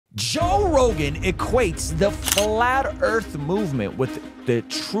Joe Rogan equates the flat earth movement with the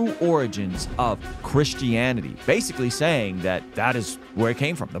true origins of Christianity, basically saying that that is where it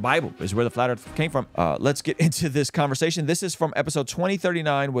came from. The Bible is where the flat earth came from. Let's get into this conversation. This is from episode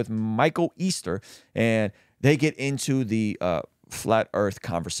 2039 with Michael Easter, and they get into the flat earth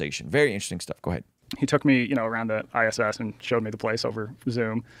conversation. Very interesting stuff. Go ahead. He took me, around the ISS and showed me the place over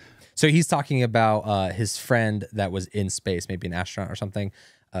Zoom. So he's talking about his friend that was in space, maybe an astronaut or something,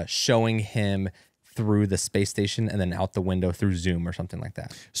 showing him through the space station and then out the window through Zoom or something like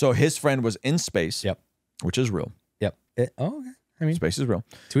that. So his friend was in space, Yep. which is real. Yep. Okay. I mean, Space is real.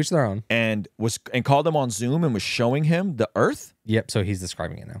 to each their own. And called him on Zoom and was showing him the Earth. Yep. So he's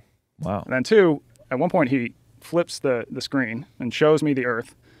describing it now. Wow. And then two, at one point he flips the screen and shows me the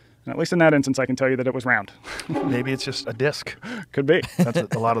Earth. And at least in that instance, I can tell you that it was round. Maybe it's just a disc. Could be. That's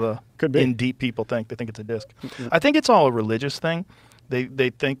what a lot of the Could be. in-deep people think. They think it's a disc. I think it's all a religious thing. They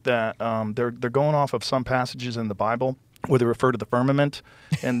think that they're going off of some passages in the Bible where they refer to the firmament,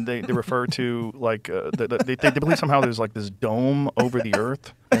 and they refer to like they believe somehow there's like this dome over the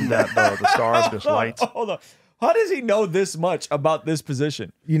earth, and that the stars are just lights. Hold on. How does he know this much about this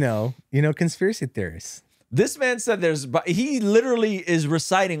position? You know, conspiracy theories. This man said he literally is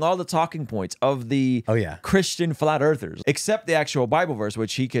reciting all the talking points of the Christian flat earthers, except the actual Bible verse,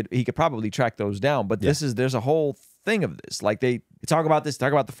 which he could probably track those down. But there's a whole thing of this. Like they talk about this,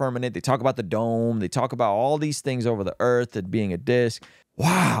 talk about the firmament, they talk about the dome, they talk about all these things over the earth, it being a disc.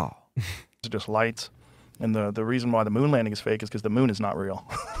 Wow. It's just lights. And the reason why the moon landing is fake is because the moon is not real.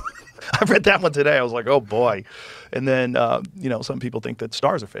 I read that one today. I was like, oh boy. And then, some people think that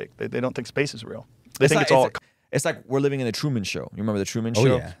stars are fake. They don't think space is real. They think it's all. It's like we're living in the Truman Show. You remember the Truman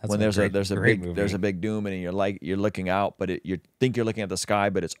Show? Yeah, when there's a big doom and you're looking out, but you think you're looking at the sky,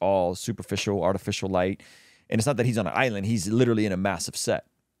 but it's all superficial, artificial light. And it's not that he's on an island; he's literally in a massive set.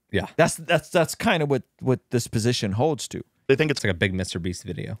 Yeah, that's kind of what this position holds to. They think it's like a big Mr. Beast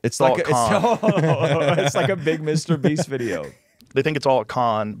video. It's like it's like a big Mr. Beast video. They think it's all a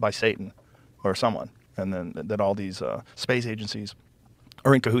con by Satan or someone, and then that all these space agencies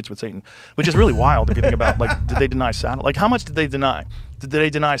are in cahoots with Satan, which is really wild if you think about, like, did they deny satellite? Like, how much did they deny? Did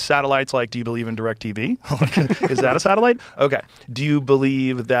they deny satellites? Like, do you believe in DirecTV? Is that a satellite? Okay. Do you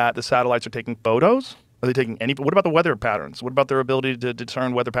believe that the satellites are taking photos? Are they taking any? What about the weather patterns? What about their ability to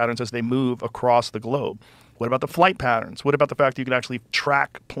discern weather patterns as they move across the globe? What about the flight patterns? What about the fact that you can actually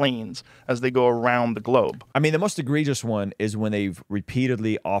track planes as they go around the globe? I mean, the most egregious one is when they've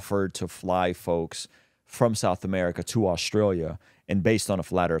repeatedly offered to fly folks from South America to Australia, and based on a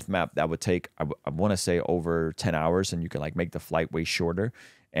flat Earth map, that would take, I want to say, over 10 hours, and you can like make the flight way shorter.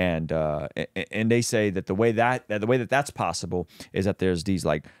 And they say that the way that's possible is that there's these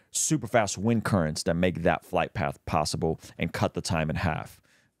like super fast wind currents that make that flight path possible and cut the time in half.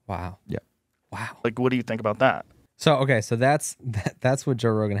 Wow. Yeah. Wow. Like, what do you think about that? So that's what Joe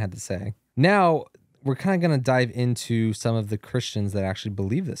Rogan had to say. Now we're kind of going to dive into some of the Christians that actually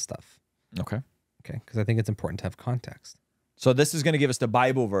believe this stuff. Okay. Because I think it's important to have context. So this is going to give us the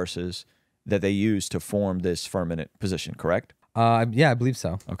Bible verses that they use to form this firmament position, correct? Yeah, I believe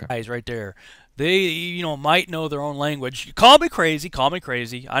so. Okay. Guys right there. They, might know their own language. You call me crazy, call me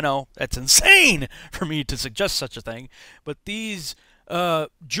crazy. I know, that's insane for me to suggest such a thing. But these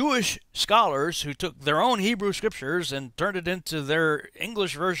Jewish scholars who took their own Hebrew scriptures and turned it into their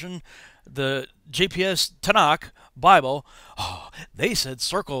English version, the JPS Tanakh Bible, they said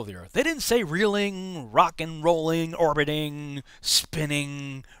circle of the earth. They didn't say reeling, rock and rolling, orbiting,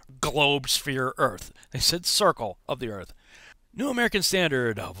 spinning, globe sphere earth. They said circle of the earth. New American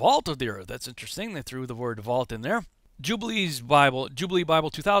Standard, vault of the earth. That's interesting. They threw the word vault in there. Jubilee Bible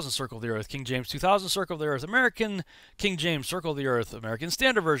 2000, circle of the earth. King James 2000, circle of the earth. American King James, circle of the earth. American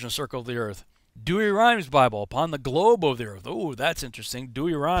Standard Version, circle of the earth. Dewey Rhymes Bible, upon the globe of the earth. Oh, that's interesting.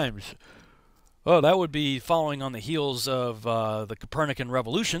 Dewey Rhymes. Oh, that would be following on the heels of the Copernican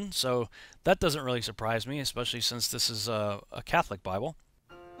Revolution, so that doesn't really surprise me, especially since this is a Catholic Bible.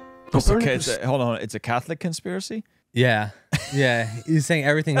 Hold on, it's a Catholic conspiracy? Yeah. He's saying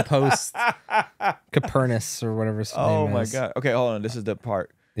everything post Copernicus or whatever his name is. Oh my God. Okay, hold on. This is the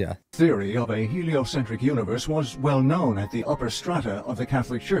part. Yeah. Theory of a heliocentric universe was well known at the upper strata of the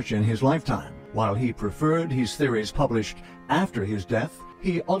Catholic Church in his lifetime. While he preferred his theories published after his death,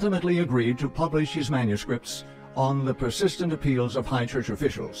 he ultimately agreed to publish his manuscripts on the persistent appeals of high church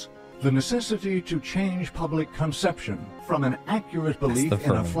officials. The necessity to change public conception from an accurate belief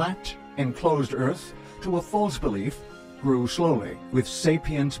in a flat, enclosed earth to a false belief grew slowly. With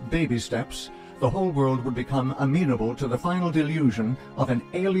sapient baby steps, the whole world would become amenable to the final delusion of an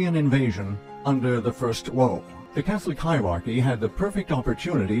alien invasion under the first woe. The Catholic hierarchy had the perfect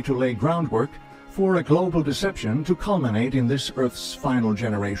opportunity to lay groundwork for a global deception to culminate in this Earth's final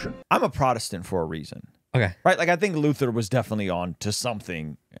generation. I'm a Protestant for a reason. Okay. Right? Like, I think Luther was definitely on to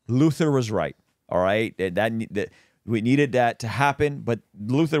something. Luther was right. All right? That we needed that to happen, but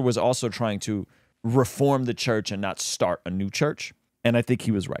Luther was also trying to reform the church and not start a new church. And I think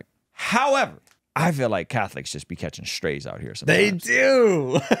he was right. However, I feel like Catholics just be catching strays out here sometimes. They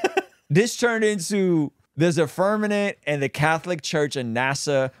do. This turned into there's a firmament, and the Catholic Church and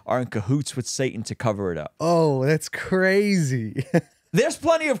NASA are in cahoots with Satan to cover it up. Oh, that's crazy. There's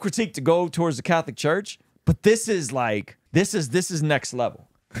plenty of critique to go towards the Catholic Church, but this is like this is next level.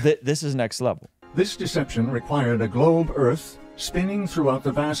 This is next level. This deception required a globe Earth spinning throughout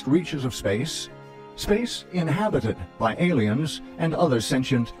the vast reaches of space, space inhabited by aliens and other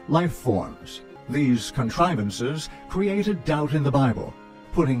sentient life forms. These contrivances created doubt in the Bible,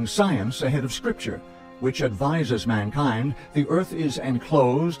 putting science ahead of Scripture, which advises mankind the Earth is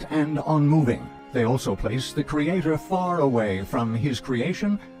enclosed and unmoving. They also place the Creator far away from His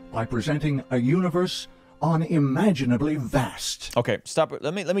creation by presenting a universe unimaginably vast. Okay, stop it.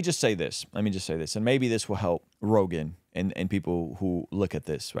 Let me just say this. And maybe this will help Rogan and people who look at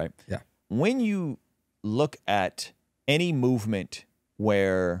this, right? Yeah. When you look at any movement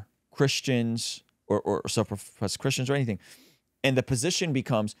where Christians or self-professed Christians or anything, and the position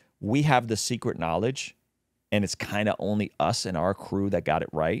becomes, we have the secret knowledge, and it's kind of only us and our crew that got it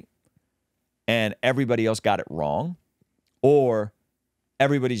right, and everybody else got it wrong, or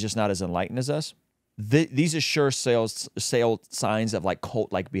everybody's just not as enlightened as us. These are sure signs of like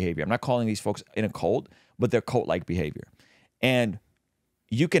cult-like behavior. I'm not calling these folks in a cult, but they're cult-like behavior. And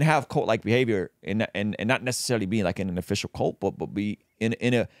you can have cult-like behavior and not necessarily be like in an official cult, but be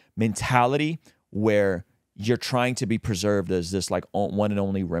in a mentality where you're trying to be preserved as this like one and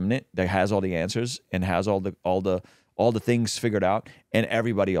only remnant that has all the answers and has all the things figured out, and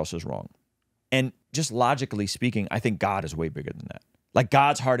everybody else is wrong. And just logically speaking, I think God is way bigger than that. Like,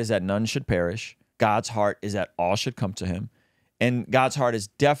 God's heart is that none should perish. God's heart is that all should come to him. And God's heart is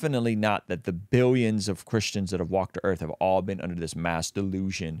definitely not that the billions of Christians that have walked the earth have all been under this mass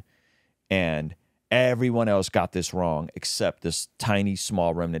delusion and everyone else got this wrong except this tiny,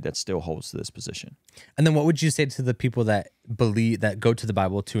 small remnant that still holds to this position. And then what would you say to the people that go to the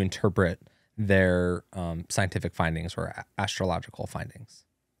Bible to interpret their scientific findings or astrological findings?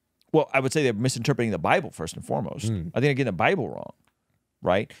 Well, I would say they're misinterpreting the Bible first and foremost. I think they're getting the Bible wrong,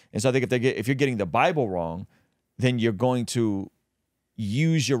 right? And so I think if you're getting the Bible wrong, then you're going to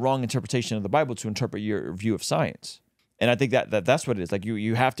use your wrong interpretation of the Bible to interpret your view of science. And I think that's what it is. Like,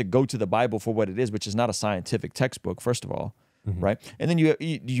 you have to go to the Bible for what it is, which is not a scientific textbook, first of all, right? And then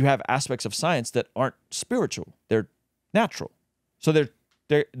you have aspects of science that aren't spiritual; they're natural. So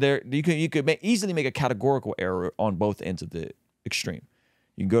you could easily make a categorical error on both ends of the extreme.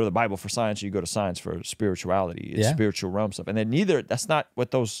 You can go to the Bible for science, or you go to science for spirituality, it's spiritual realm stuff. And then that's not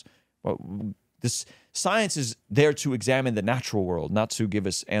what this science is there to examine the natural world, not to give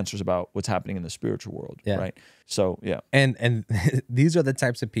us answers about what's happening in the spiritual world, right? So, yeah. And these are the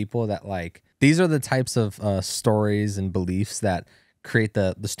types of people that these are the types of stories and beliefs that create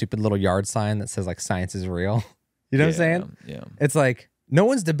the stupid little yard sign that says like science is real. You know what I'm saying? Yeah. It's like, no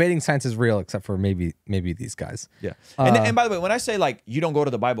one's debating science is real except for maybe these guys. Yeah. And by the way, when I say like you don't go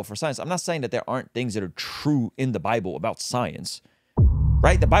to the Bible for science, I'm not saying that there aren't things that are true in the Bible about science,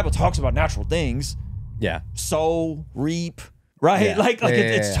 right? The Bible talks about natural things. Yeah. Sow, reap, right? Yeah.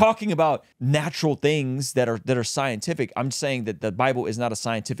 It's talking about natural things that are scientific. I'm saying that the Bible is not a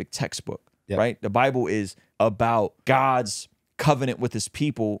scientific textbook, right? The Bible is about God's covenant with his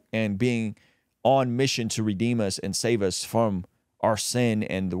people and being on mission to redeem us and save us from our sin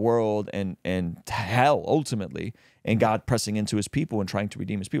and the world and hell ultimately, and God pressing into his people and trying to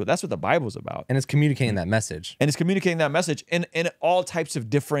redeem his people. That's what the Bible's about. And it's communicating that message. And it's communicating that message in all types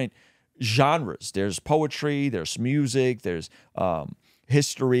of different genres. There's poetry, there's music, there's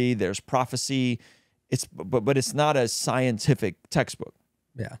history, there's prophecy. But it's not a scientific textbook.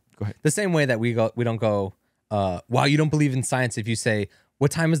 Yeah. Go ahead. The same way that we don't go, wow, you don't believe in science if you say, what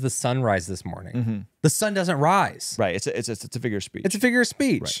time is the sun rise this morning? The sun doesn't rise. Right. It's a figure of speech. It's a figure of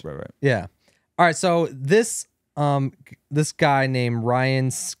speech. Right. Yeah. All right. So this guy named Rob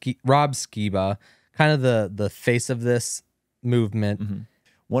Skiba, kind of the face of this movement.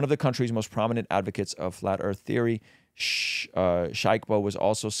 One of the country's most prominent advocates of flat Earth theory, Shaikbo was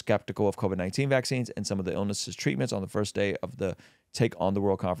also skeptical of COVID-19 vaccines and some of the illnesses treatments. On the first day of the Take on the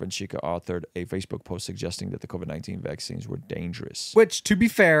World conference, Shika authored a Facebook post suggesting that the COVID-19 vaccines were dangerous. Which, to be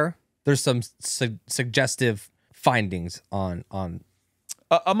fair, there's some suggestive findings on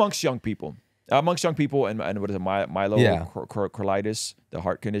amongst young people. amongst young people, and what is it, myelocolitis, the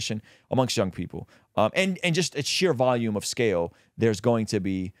heart condition, amongst young people, and just its sheer volume of scale, there's going to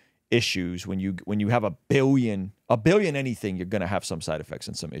be issues when you have a billion anything, you're going to have some side effects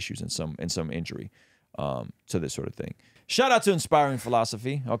and some issues and some injury to this sort of thing. Shout out to Inspiring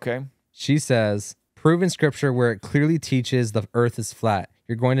Philosophy. Okay. She says, prove in scripture where it clearly teaches the earth is flat.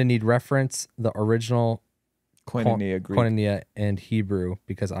 You're going to need reference the original Koinonia and Hebrew,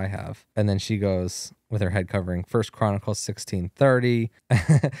 because I have. And then she goes with her head covering 1 Chronicles 16:30.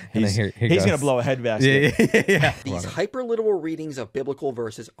 He's going to blow a head basket. Yeah. These hyperliteral readings of biblical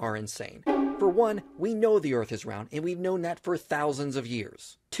verses are insane. For one, we know the earth is round, and we've known that for thousands of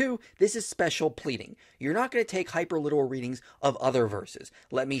years. Two, this is special pleading. You're not going to take hyperliteral readings of other verses.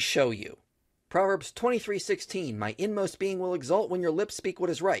 Let me show you. Proverbs 23:16, my inmost being will exult when your lips speak what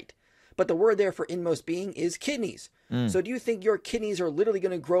is right. But the word there for inmost being is kidneys. So do you think your kidneys are literally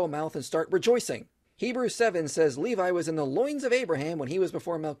going to grow a mouth and start rejoicing? Hebrews 7 says Levi was in the loins of Abraham when he was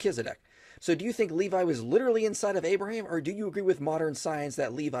before Melchizedek. So do you think Levi was literally inside of Abraham, or do you agree with modern science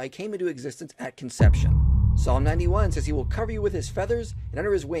that Levi came into existence at conception? Psalm 91 says he will cover you with his feathers, and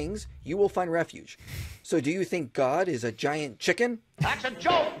under his wings you will find refuge. So do you think God is a giant chicken? That's a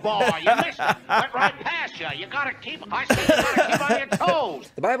joke, boy. You missed it. Went right past you. You gotta keep on your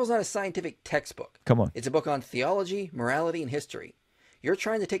toes. The Bible's not a scientific textbook. Come on. It's a book on theology, morality, and history. You're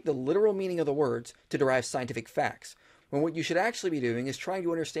trying to take the literal meaning of the words to derive scientific facts, when what you should actually be doing is trying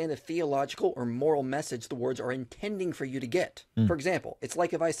to understand the theological or moral message the words are intending for you to get. For example, it's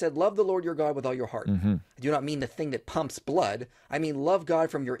like if I said, love the Lord your God with all your heart. I do not mean the thing that pumps blood. I mean love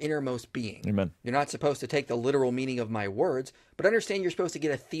God from your innermost being. Amen. You're not supposed to take the literal meaning of my words, but understand you're supposed to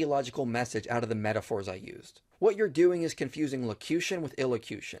get a theological message out of the metaphors I used. What you're doing is confusing locution with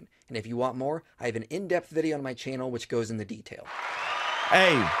illocution. And if you want more, I have an in-depth video on my channel which goes into detail.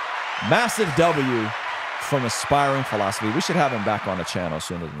 Hey, massive W from Aspiring Philosophy. We should have him back on the channel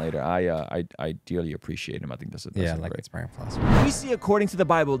sooner than later. I dearly appreciate him. I think that's I like great. Inspiring Philosophy. We see according to the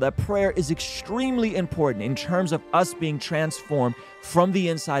Bible that prayer is extremely important in terms of us being transformed from the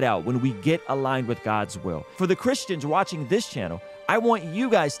inside out when we get aligned with God's will. For the Christians watching this channel, I want you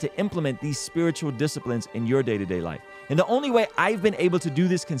guys to implement these spiritual disciplines in your day-to-day life. And the only way I've been able to do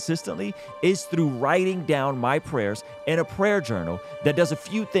this consistently is through writing down my prayers in a prayer journal that does a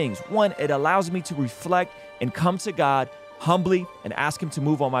few things. One, it allows me to reflect and come to God humbly and ask Him to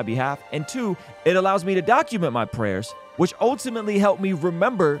move on my behalf. And two, it allows me to document my prayers, which ultimately help me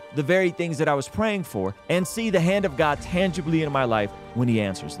remember the very things that I was praying for and see the hand of God tangibly in my life when He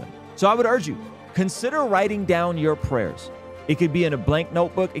answers them. So I would urge you, consider writing down your prayers. It could be in a blank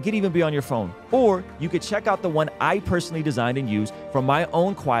notebook. It could even be on your phone. Or you could check out the one I personally designed and used from my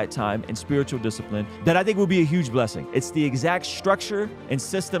own quiet time and spiritual discipline that I think will be a huge blessing. It's the exact structure and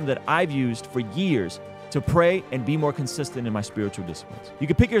system that I've used for years to pray and be more consistent in my spiritual disciplines. You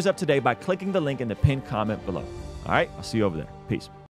can pick yours up today by clicking the link in the pinned comment below. All right, I'll see you over there. Peace.